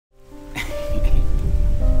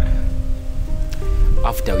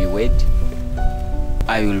after we wed,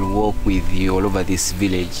 I will walk with you all over this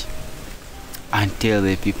village and tell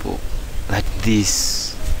the people that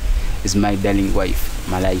this is my darling wife,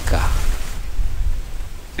 Malaika.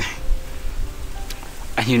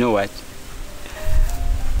 And you know what?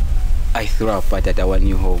 I throw a party at our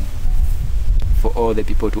new home for all the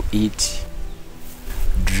people to eat,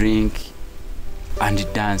 drink, and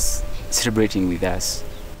dance, celebrating with us.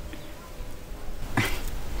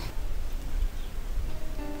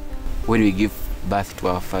 When we give birth to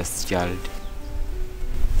our first child,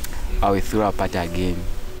 I will throw a party again,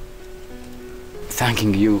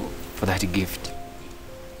 thanking you for that gift,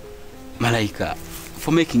 Malaika,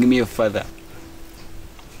 for making me your father.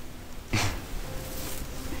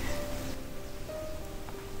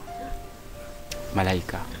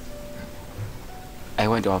 Malaika, I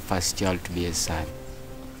want our first child to be a son.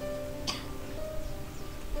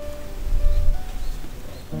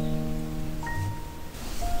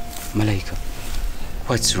 Malaika,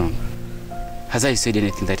 what's wrong? Has I said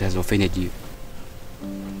anything that has offended you?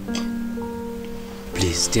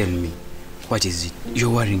 Please tell me, what is it?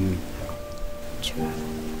 You're worrying me.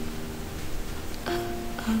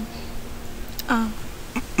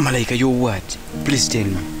 Malaika, you're what? Please tell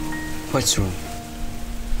me, what's wrong?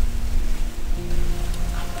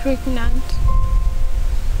 I'm pregnant.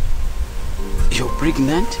 You're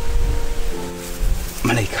pregnant?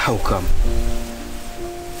 Malaika, how come?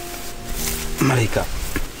 Malaika,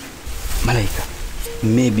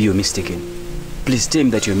 maybe you're mistaken. Please tell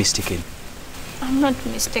me that you're mistaken. I'm not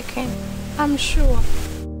mistaken. I'm sure.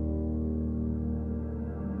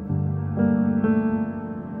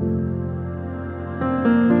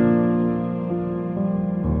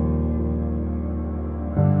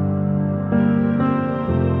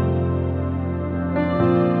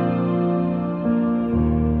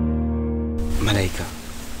 Malaika,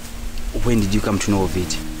 when did you come to know of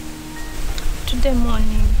it? Today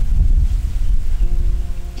morning.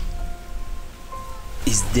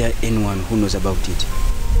 Is there anyone who knows about it?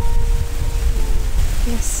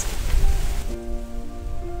 Yes.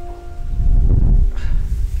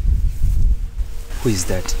 Who is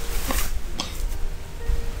that?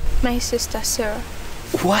 My sister Sarah.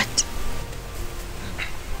 What?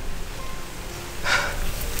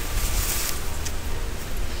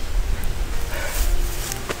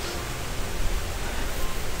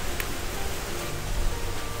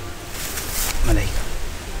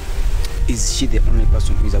 Malaika, is she the only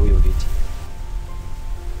person who is aware of it?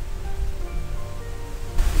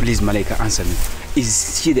 Please, Malaika, answer me.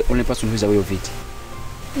 Is she the only person who is aware of it?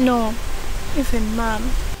 No, even Mom.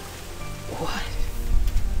 What?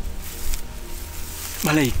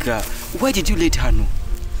 Malaika, why did you let her know?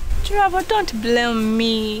 Trevor, don't blame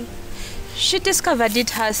me. She discovered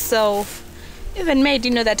it herself. Even me, I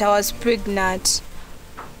didn't know that I was pregnant.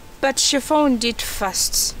 But she found it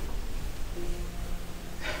first.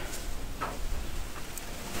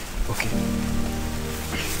 Okay.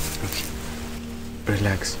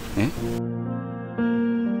 Relax, eh?